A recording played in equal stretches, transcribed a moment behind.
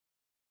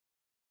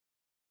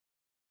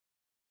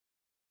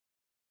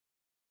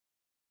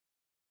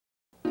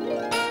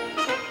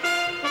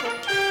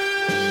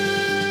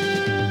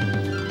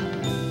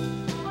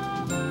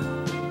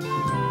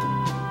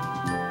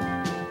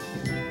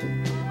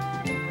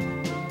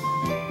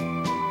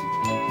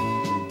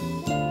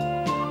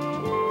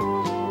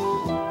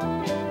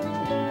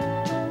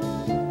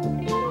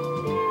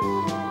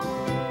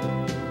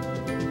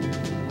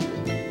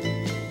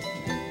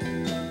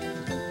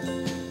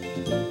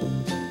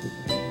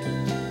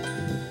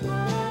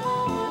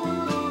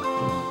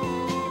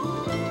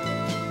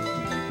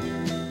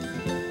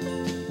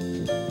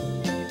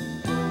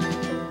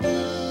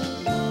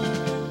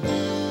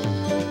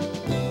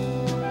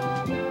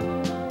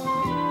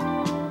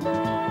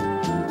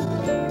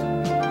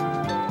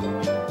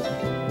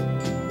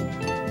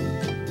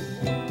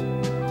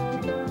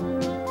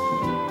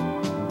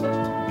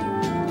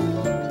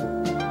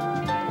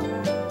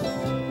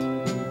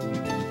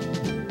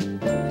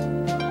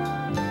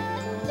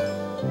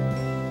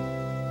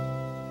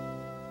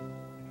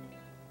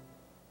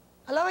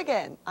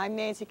again, I'm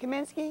Nancy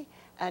Kominsky,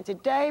 and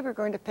today we're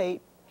going to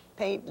paint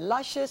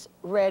luscious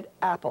red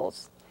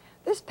apples.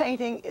 This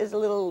painting is a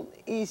little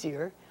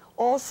easier.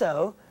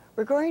 Also,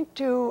 we're going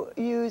to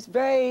use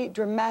very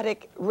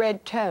dramatic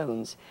red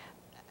tones.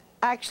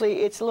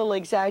 Actually, it's a little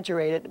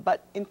exaggerated,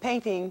 but in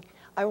painting,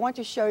 I want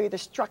to show you the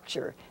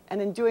structure,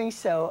 and in doing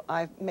so,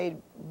 I've made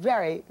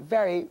very,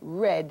 very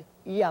red,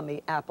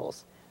 yummy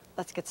apples.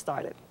 Let's get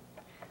started.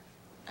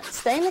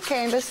 Stain the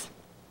canvas.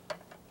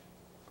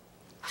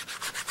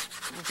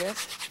 Like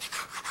this.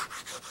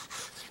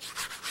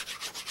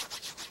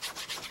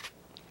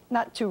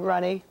 Not too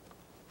runny.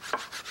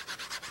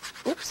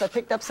 Oops, I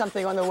picked up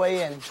something on the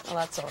way in. Well,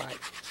 that's all right.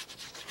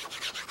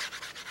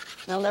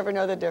 They'll never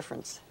know the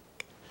difference.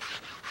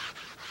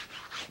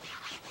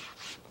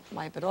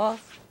 Wipe it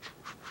off.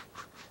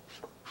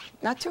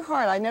 Not too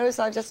hard. I notice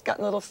I've just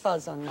gotten a little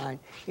fuzz on mine.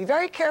 Be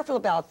very careful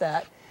about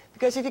that,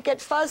 because if you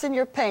get fuzz in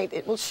your paint,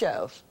 it will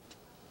show.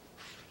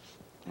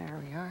 There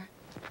we are.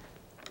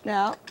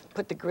 Now,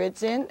 put the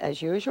grids in,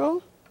 as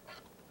usual.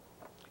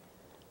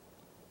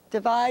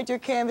 Divide your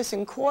canvas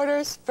in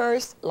quarters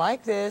first,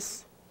 like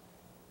this.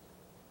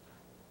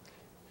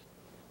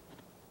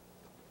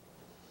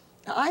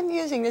 Now, I'm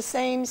using the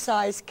same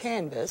size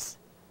canvas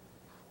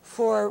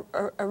for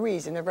a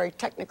reason, a very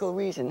technical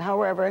reason.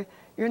 However,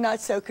 you're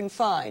not so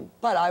confined.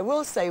 But I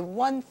will say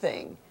one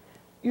thing.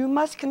 You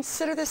must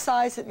consider the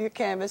size of your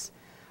canvas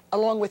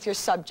along with your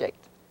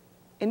subject.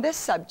 In this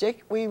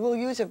subject, we will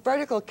use a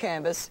vertical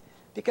canvas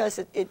because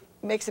it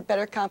makes a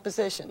better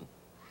composition.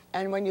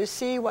 And when you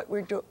see what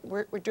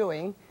we're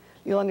doing,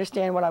 you'll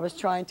understand what I was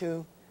trying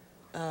to,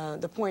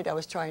 the point I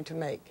was trying to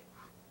make.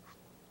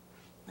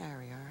 There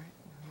we are,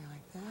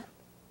 like that.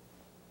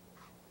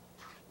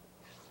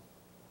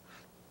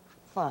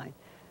 Fine.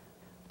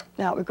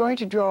 Now we're going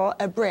to draw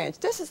a branch.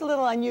 This is a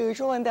little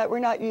unusual in that we're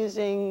not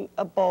using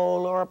a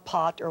bowl or a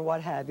pot or what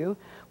have you.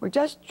 We're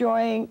just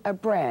drawing a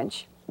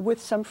branch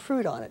with some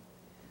fruit on it.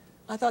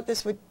 I thought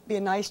this would be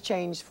a nice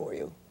change for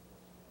you.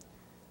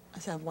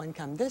 Let's have one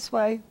come this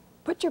way.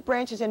 Put your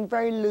branches in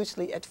very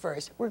loosely at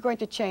first. We're going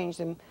to change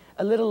them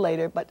a little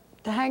later, but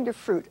to hang the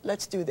fruit,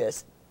 let's do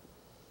this.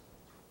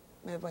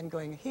 We have one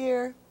going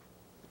here,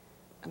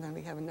 and then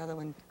we have another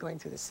one going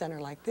through the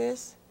center like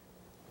this.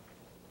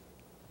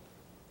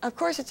 Of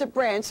course, it's a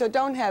branch, so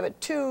don't have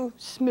it too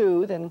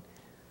smooth, and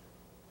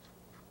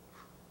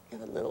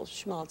give it a little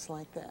schmaltz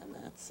like that.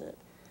 That's it.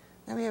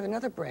 Then we have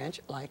another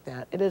branch like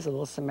that. It is a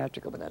little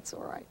symmetrical, but that's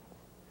all right.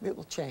 It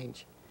will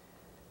change.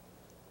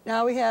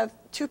 Now we have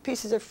two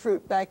pieces of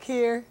fruit back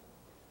here.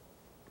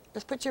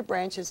 Just put your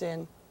branches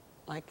in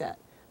like that.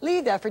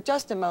 Leave that for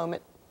just a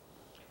moment.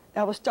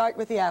 Now we'll start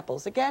with the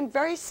apples. Again,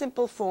 very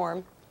simple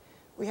form.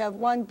 We have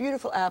one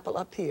beautiful apple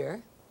up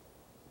here,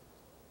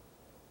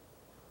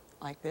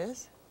 like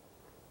this.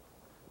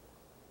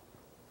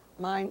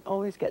 Mine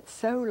always gets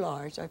so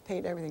large. I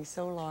paint everything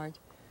so large,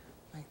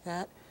 like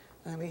that.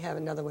 And we have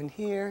another one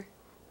here,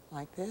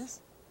 like this.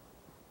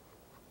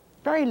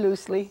 Very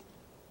loosely.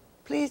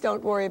 Please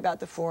don't worry about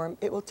the form.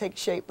 It will take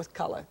shape with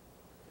color.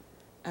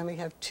 And we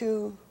have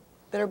two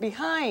that are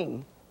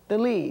behind the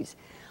leaves.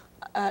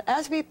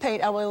 As we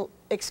paint, I will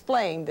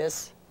explain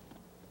this,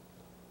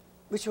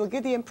 which will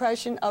give the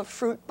impression of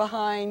fruit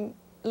behind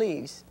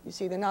leaves. You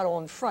see, they're not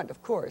all in front,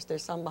 of course.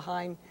 There's some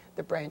behind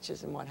the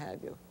branches and what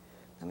have you.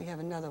 And we have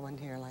another one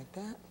here like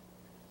that.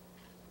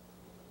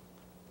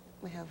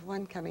 We have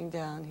one coming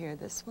down here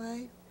this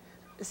way.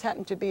 This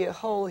happened to be a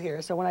hole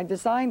here, so when I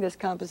designed this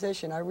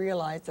composition, I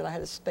realized that I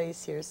had a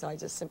space here, so I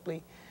just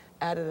simply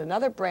added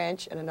another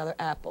branch and another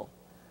apple.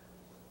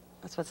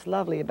 That's what's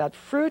lovely about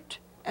fruit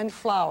and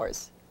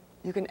flowers.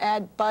 You can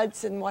add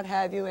buds and what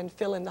have you and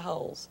fill in the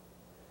holes.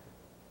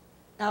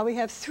 Now we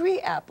have three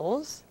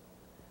apples.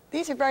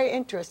 These are very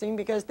interesting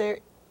because they're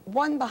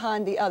one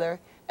behind the other,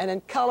 and in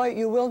color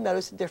you will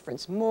notice a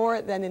difference,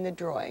 more than in the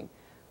drawing.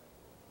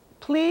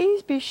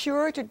 Please be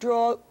sure to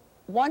draw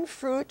one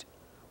fruit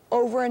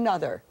over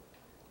another.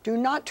 Do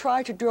not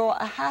try to draw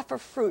a half a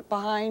fruit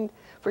behind.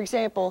 For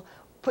example,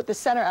 put the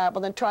center apple,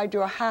 then try to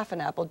draw half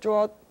an apple.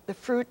 Draw the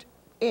fruit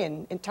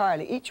in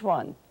entirely, each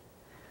one.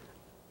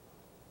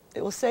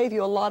 It will save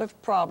you a lot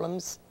of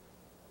problems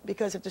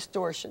because of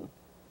distortion.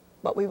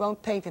 But we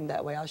won't paint them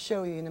that way. I'll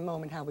show you in a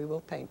moment how we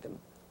will paint them.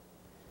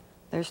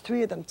 There's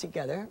three of them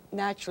together.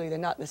 Naturally, they're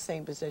not in the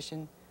same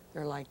position.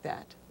 They're like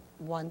that,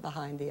 one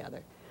behind the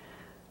other.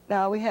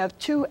 Now we have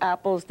two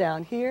apples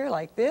down here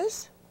like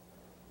this.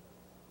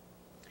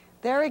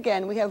 There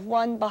again, we have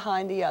one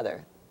behind the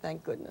other,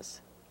 thank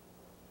goodness.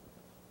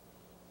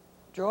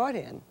 Draw it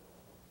in,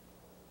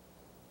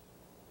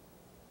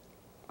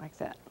 like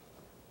that.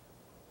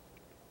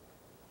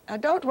 Now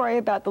don't worry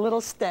about the little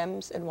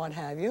stems and what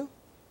have you,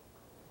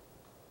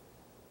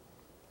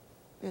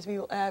 because we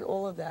will add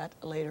all of that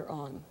later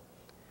on.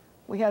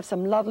 We have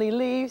some lovely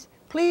leaves.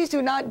 Please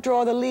do not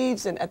draw the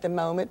leaves in at the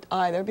moment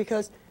either,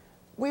 because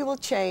we will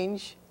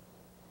change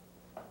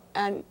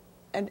and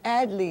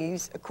add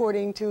leaves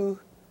according to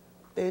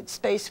the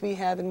space we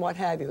have and what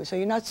have you. So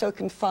you're not so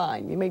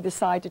confined. You may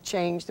decide to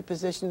change the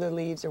position of the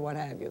leaves or what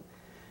have you.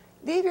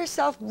 Leave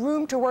yourself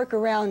room to work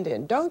around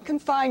in. Don't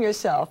confine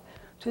yourself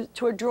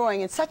to a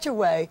drawing in such a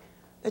way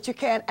that you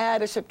can't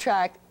add or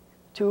subtract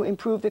to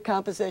improve the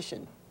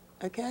composition.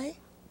 Okay?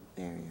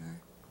 There you are.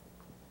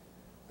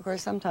 Of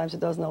course, sometimes it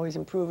doesn't always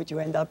improve it. You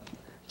end up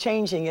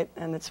changing it,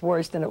 and it's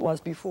worse than it was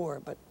before,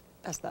 but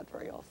that's not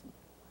very often.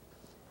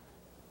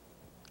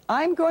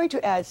 I'm going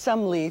to add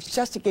some leaves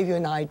just to give you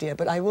an idea,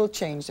 but I will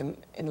change them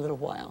in a little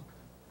while.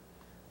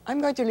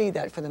 I'm going to leave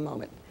that for the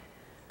moment.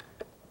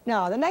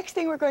 Now, the next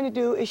thing we're going to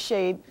do is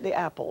shade the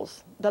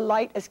apples. The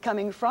light is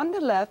coming from the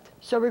left,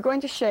 so we're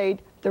going to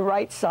shade the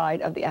right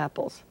side of the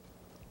apples,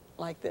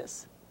 like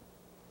this.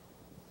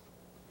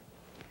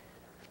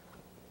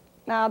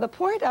 Now, the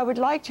point I would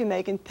like to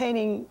make in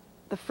painting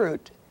the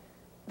fruit,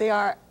 they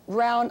are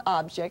round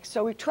objects,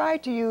 so we try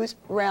to use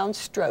round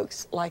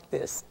strokes like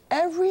this.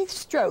 Every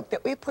stroke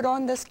that we put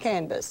on this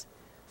canvas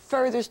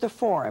furthers the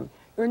form.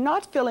 You're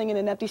not filling in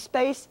an empty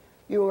space.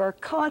 You are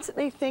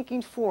constantly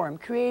thinking form,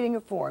 creating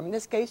a form. In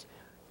this case,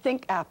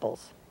 think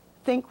apples.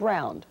 Think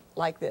round,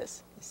 like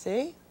this. You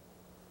see?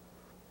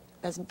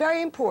 That's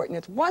very important.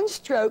 It's one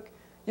stroke,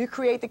 you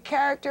create the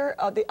character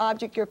of the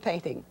object you're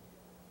painting,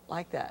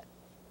 like that.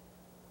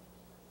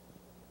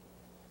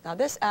 Now,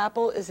 this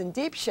apple is in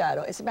deep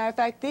shadow. As a matter of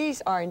fact,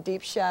 these are in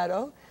deep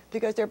shadow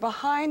because they're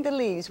behind the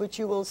leaves, which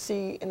you will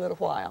see in a little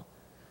while.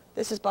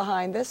 This is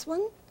behind this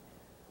one,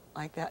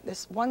 like that.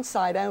 This one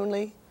side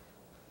only.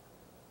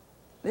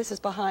 This is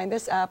behind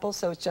this apple,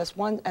 so it's just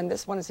one, and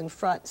this one is in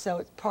front,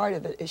 so part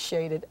of it is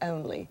shaded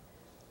only.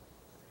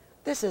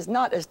 This is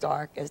not as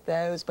dark as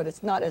those, but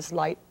it's not as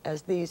light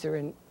as these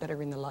are that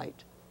are in the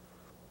light.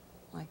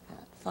 Like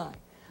that. Fine.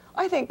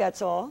 I think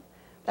that's all.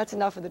 That's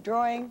enough of the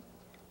drawing.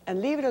 And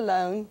leave it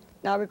alone.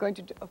 Now we're going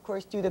to, of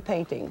course, do the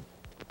painting.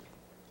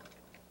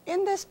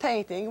 In this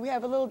painting, we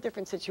have a little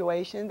different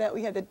situation that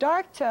we have the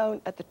dark tone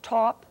at the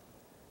top,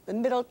 the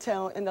middle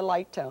tone, and the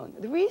light tone.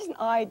 The reason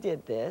I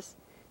did this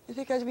is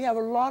because we have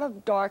a lot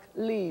of dark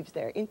leaves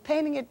there. In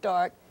painting it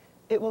dark,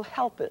 it will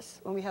help us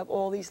when we have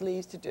all these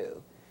leaves to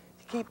do,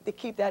 to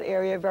keep that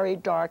area very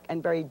dark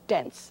and very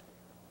dense.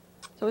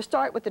 So we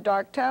start with the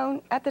dark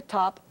tone at the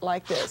top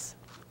like this.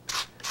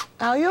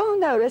 Now you'll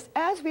notice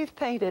as we've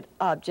painted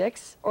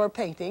objects or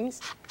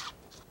paintings,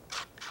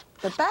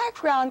 the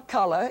background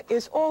color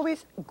is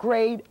always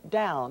grayed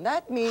down.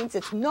 That means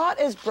it's not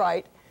as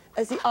bright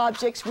as the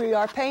objects we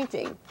are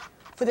painting.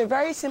 For the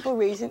very simple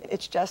reason,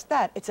 it's just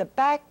that. It's a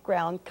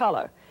background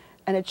color,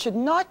 and it should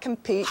not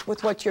compete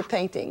with what you're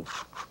painting.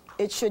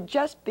 It should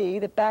just be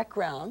the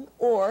background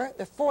or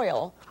the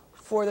foil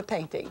for the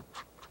painting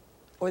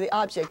or the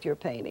object you're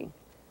painting.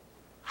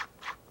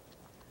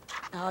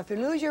 Now, if you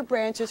lose your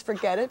branches,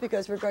 forget it,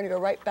 because we're going to go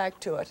right back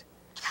to it.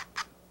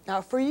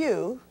 Now, for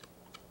you,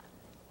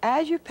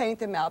 as you paint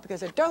them out,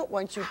 because I don't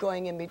want you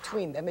going in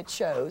between them, it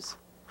shows.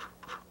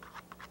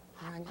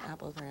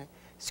 Apples,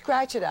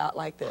 scratch it out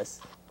like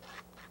this.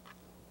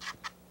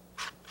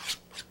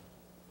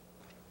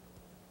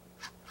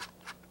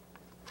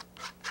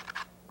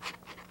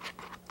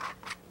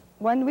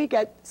 When we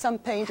get some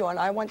paint on,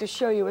 I want to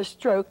show you a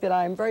stroke that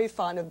I'm very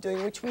fond of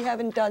doing, which we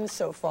haven't done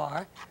so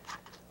far.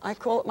 I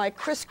call it my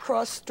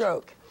crisscross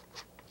stroke.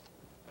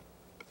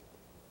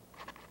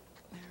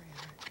 There we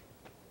are.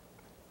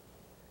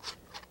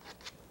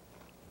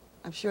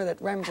 I'm sure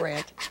that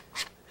Rembrandt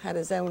had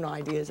his own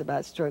ideas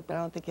about stroke, but I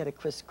don't think he had a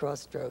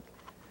crisscross stroke.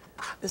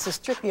 This is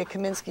strictly a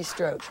Kominsky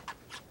stroke.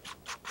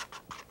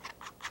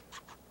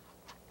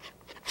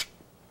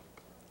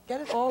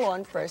 Get it all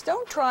on first.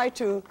 Don't try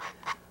to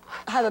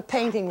have a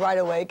painting right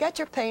away. Get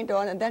your paint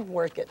on and then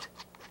work it.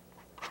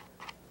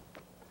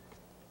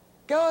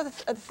 Go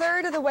a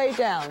third of the way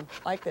down,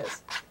 like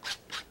this.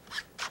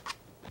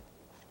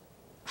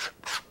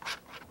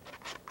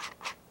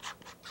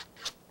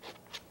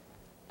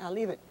 Now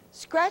leave it.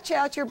 Scratch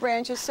out your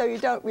branches so you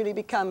don't really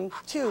become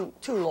too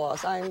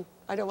lost. I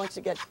don't want you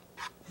to get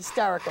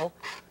hysterical,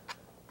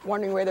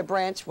 wondering where the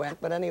branch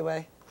went, but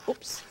anyway,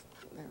 oops.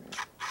 There it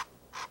is.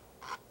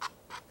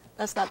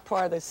 That's not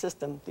part of the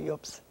system, the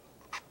oops.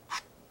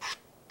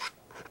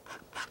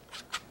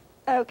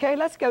 Okay,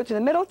 let's go to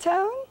the middle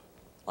tone,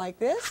 like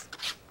this.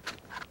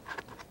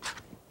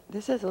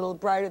 This is a little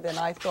brighter than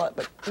I thought,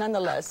 but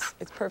nonetheless,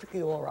 it's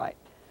perfectly all right.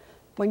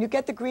 When you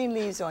get the green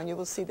leaves on, you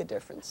will see the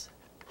difference.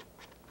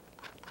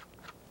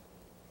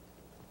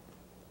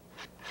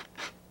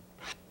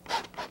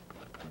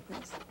 Like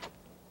this.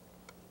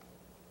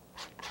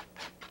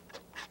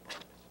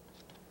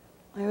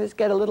 I always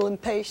get a little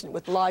impatient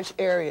with large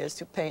areas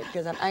to paint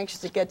because I'm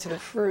anxious to get to the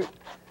fruit.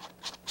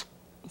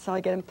 So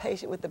I get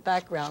impatient with the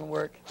background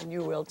work, and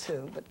you will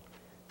too. But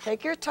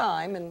take your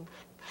time and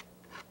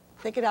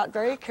think it out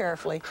very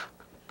carefully,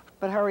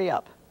 but hurry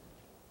up.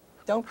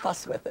 Don't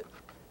fuss with it.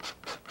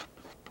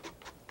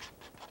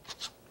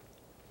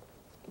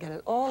 Get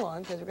it all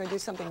on, because we're going to do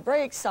something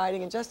very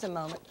exciting in just a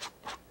moment.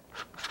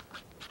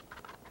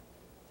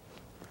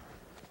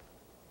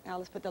 Now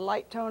let's put the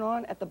light tone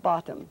on at the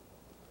bottom.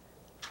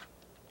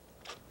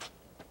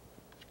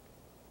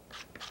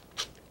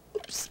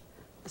 Oops.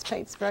 This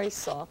paint's very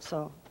soft,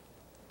 so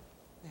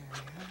there we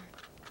are.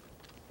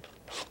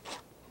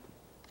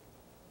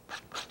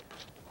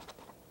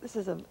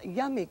 This is a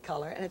yummy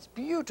color, and it's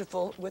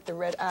beautiful with the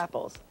red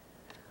apples.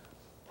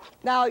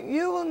 Now,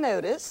 you will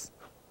notice,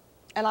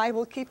 and I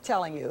will keep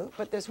telling you,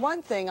 but there's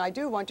one thing I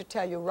do want to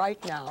tell you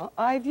right now.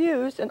 I've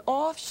used an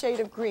off shade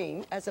of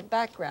green as a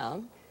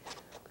background,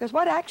 because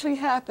what actually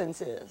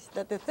happens is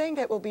that the thing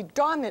that will be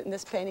dominant in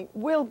this painting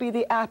will be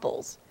the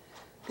apples,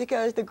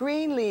 because the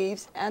green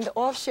leaves and the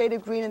off shade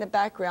of green in the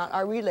background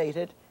are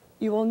related.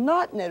 You will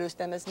not notice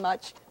them as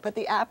much, but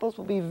the apples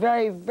will be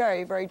very,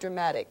 very, very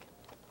dramatic.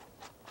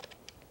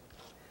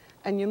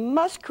 And you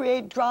must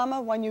create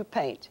drama when you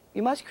paint.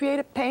 You must create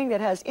a painting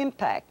that has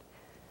impact.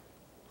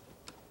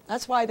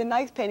 That's why the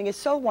knife painting is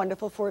so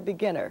wonderful for a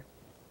beginner.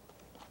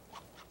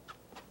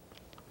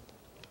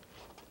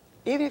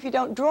 Even if you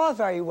don't draw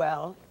very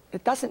well,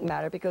 it doesn't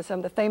matter, because some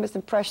of the famous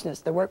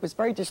Impressionists, the work was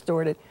very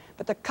distorted,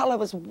 but the color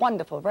was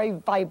wonderful, very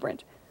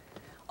vibrant.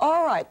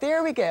 All right,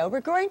 there we go.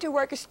 We're going to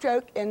work a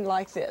stroke in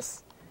like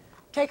this.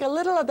 Take a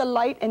little of the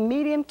light and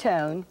medium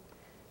tone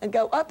and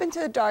go up into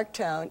the dark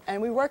tone,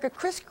 and we work a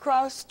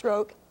crisscross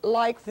stroke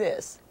like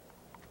this.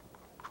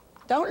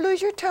 Don't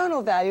lose your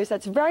tonal values.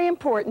 That's very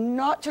important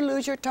not to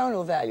lose your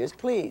tonal values,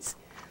 please.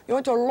 You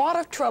went to a lot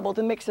of trouble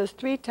to mix those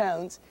three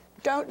tones.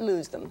 Don't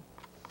lose them.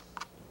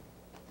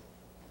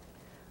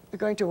 We're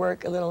going to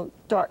work a little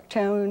dark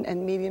tone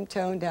and medium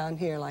tone down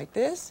here like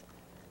this.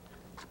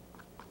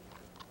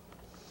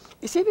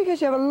 You see, because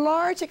you have a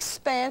large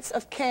expanse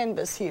of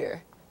canvas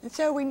here, and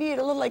so we need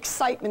a little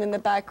excitement in the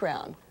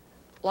background,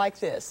 like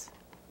this.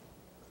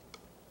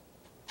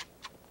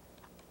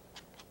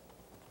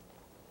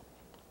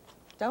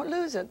 Don't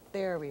lose it.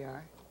 There we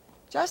are.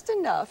 Just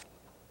enough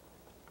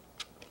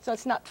so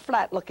it's not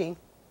flat looking.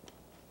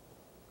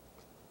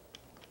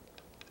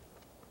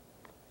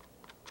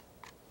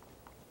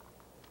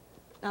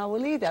 Now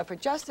we'll leave that for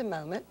just a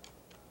moment.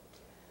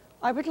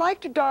 I would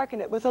like to darken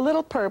it with a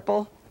little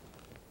purple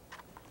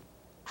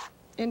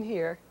in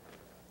here.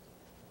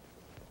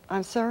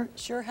 I'm so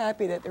sure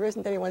happy that there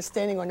isn't anyone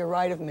standing on the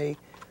right of me,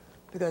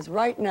 because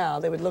right now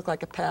they would look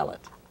like a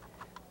palette.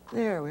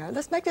 There we are.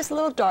 Let's make this a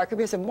little darker.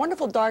 We have some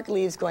wonderful dark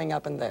leaves going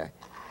up in there.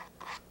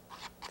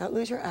 Don't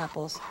lose your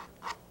apples.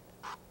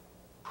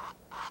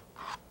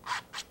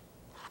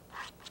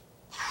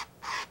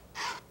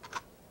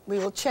 We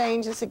will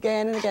change this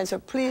again and again, so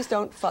please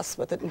don't fuss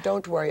with it and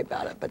don't worry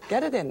about it, but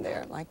get it in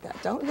there like that.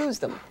 Don't lose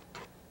them.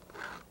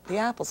 The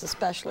apples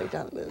especially,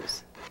 don't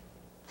lose.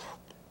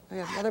 We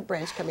have another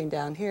branch coming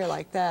down here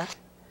like that.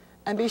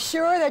 And be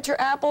sure that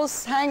your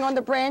apples hang on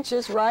the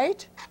branches,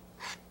 right?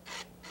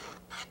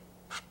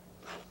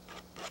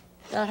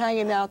 Not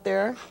hanging out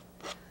there. Of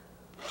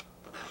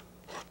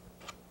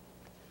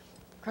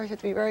course, you have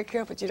to be very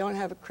careful that you don't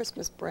have a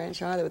Christmas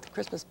branch either with the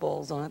Christmas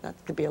balls on it. That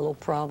could be a little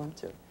problem,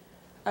 too. All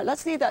right,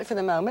 let's leave that for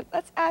the moment.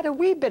 Let's add a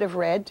wee bit of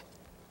red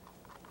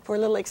for a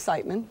little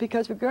excitement,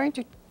 because we're going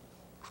to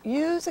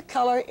use a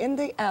color in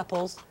the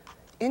apples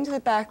into the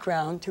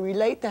background to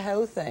relate the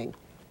whole thing.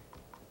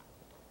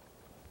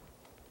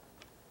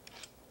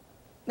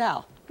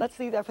 Now, let's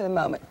leave that for the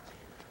moment.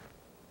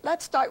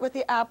 Let's start with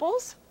the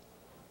apples.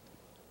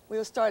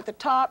 We'll start at the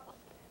top.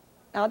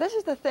 Now, this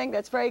is the thing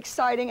that's very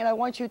exciting, and I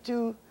want you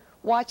to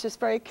watch this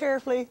very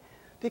carefully,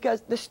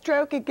 because the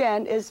stroke,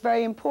 again, is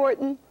very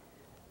important.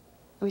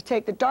 We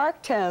take the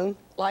dark tone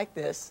like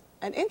this,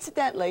 and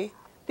incidentally,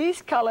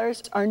 these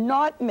colors are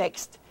not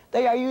mixed.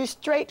 They are used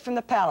straight from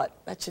the palette.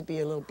 That should be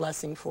a little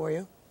blessing for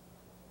you.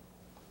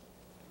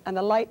 And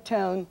the light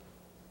tone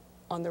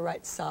on the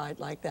right side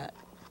like that.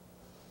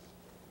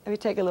 And we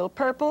take a little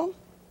purple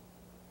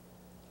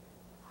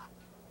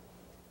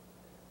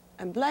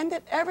and blend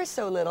it ever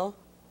so little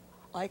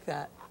like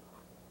that.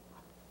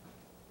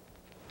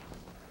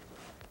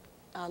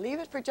 I'll leave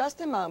it for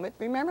just a moment.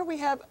 Remember, we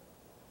have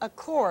a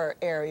core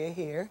area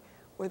here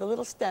where the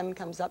little stem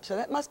comes up, so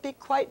that must be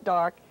quite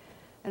dark,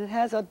 and it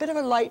has a bit of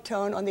a light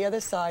tone on the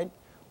other side,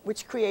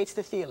 which creates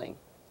the feeling.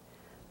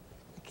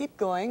 Keep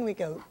going. We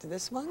go to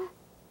this one.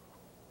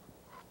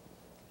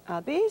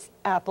 These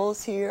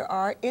apples here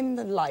are in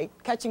the light,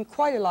 catching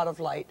quite a lot of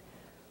light,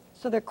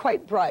 so they're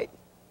quite bright.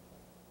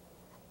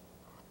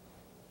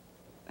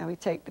 And we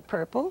take the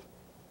purple.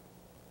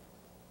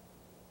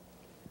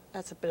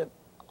 That's a bit of,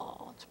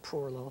 oh, it's a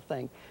poor little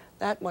thing.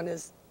 That one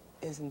is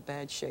in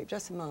bad shape.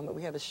 Just a moment.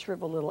 We have a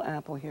shriveled little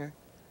apple here.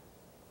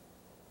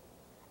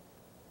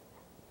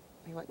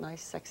 What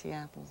nice, sexy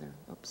apples there.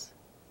 Oops.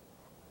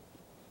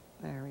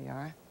 There we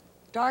are.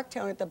 Dark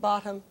tone at the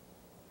bottom.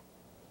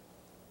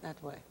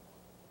 That way.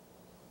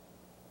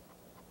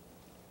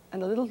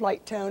 And a little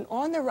light tone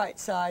on the right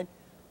side.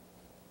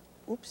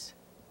 Oops.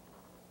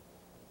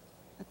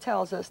 It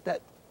tells us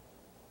that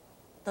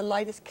the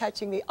light is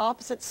catching the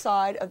opposite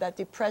side of that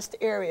depressed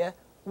area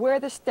where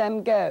the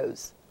stem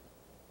goes.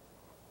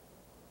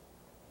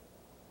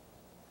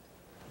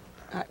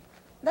 All right.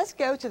 Let's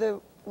go to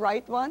the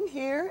right one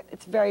here.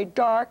 It's very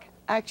dark.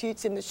 Actually,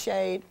 it's in the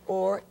shade,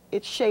 or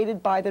it's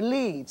shaded by the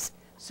leaves.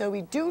 So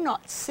we do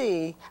not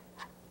see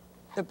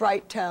the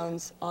bright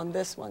tones on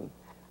this one.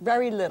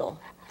 Very little.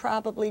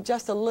 Probably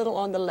just a little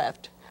on the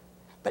left,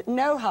 but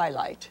no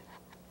highlight.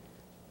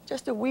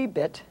 Just a wee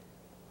bit.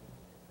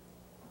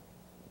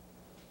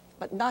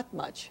 but not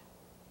much.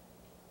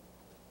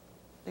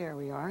 There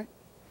we are.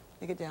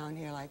 Take it down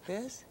here like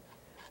this.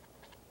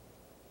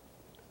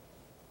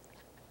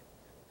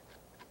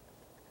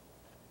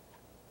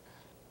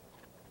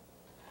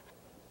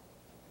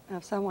 Now,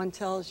 if someone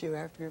tells you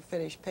after you're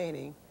finished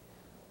painting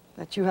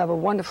that you have a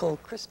wonderful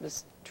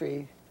Christmas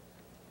tree,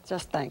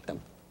 just thank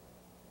them.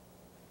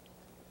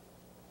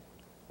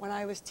 When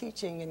I was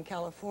teaching in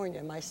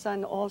California, my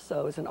son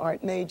also is an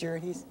art major,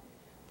 and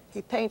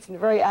he paints in a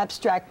very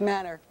abstract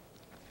manner.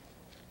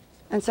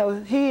 And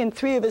so he and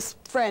 3 of his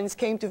friends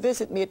came to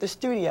visit me at the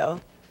studio.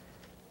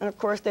 And of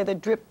course, they're the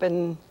Drip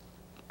and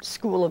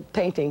School of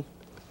Painting.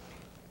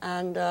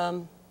 And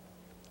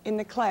in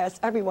the class,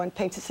 everyone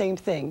paints the same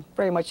thing,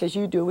 very much as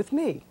you do with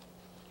me.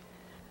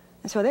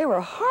 And so they were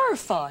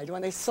horrified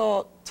when they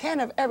saw 10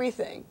 of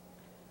everything.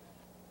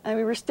 And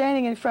we were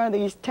standing in front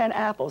of these 10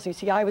 apples. You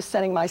see, I was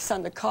sending my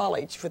son to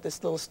college for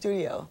this little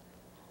studio.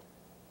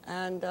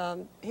 And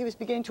he was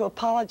beginning to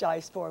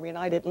apologize for me, and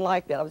I didn't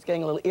like that. I was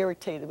getting a little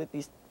irritated with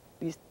these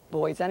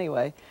boys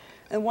anyway.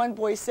 And one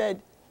boy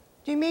said,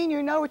 "Do you mean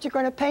you know what you're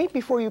going to paint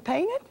before you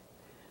paint it?"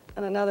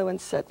 And another one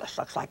said, "This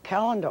looks like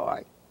calendar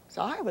art."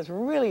 So I was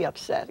really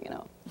upset, you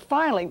know.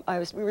 Finally,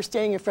 we were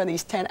standing in front of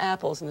these 10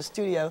 apples in the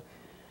studio,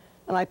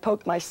 and I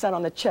poked my son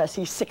on the chest.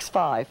 He's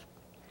 6'5".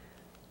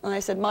 And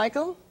I said,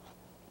 "Michael,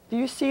 do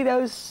you see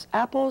those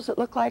apples that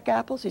look like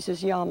apples?" He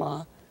says, "Yeah,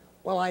 Ma."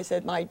 Well, I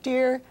said, "My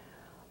dear,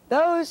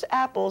 those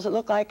apples that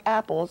look like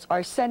apples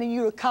are sending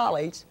you to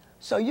college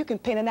so you can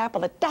paint an apple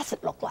that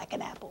doesn't look like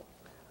an apple."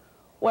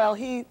 Well,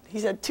 he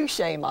said, "Touche,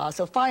 Ma."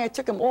 So finally I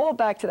took them all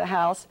back to the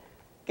house,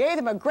 gave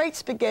them a great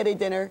spaghetti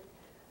dinner,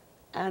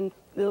 and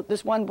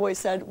this one boy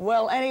said,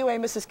 "Well, anyway,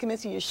 Mrs.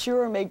 Kominsky, you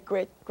sure make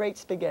great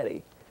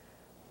spaghetti."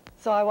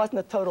 So I wasn't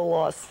a total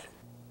loss.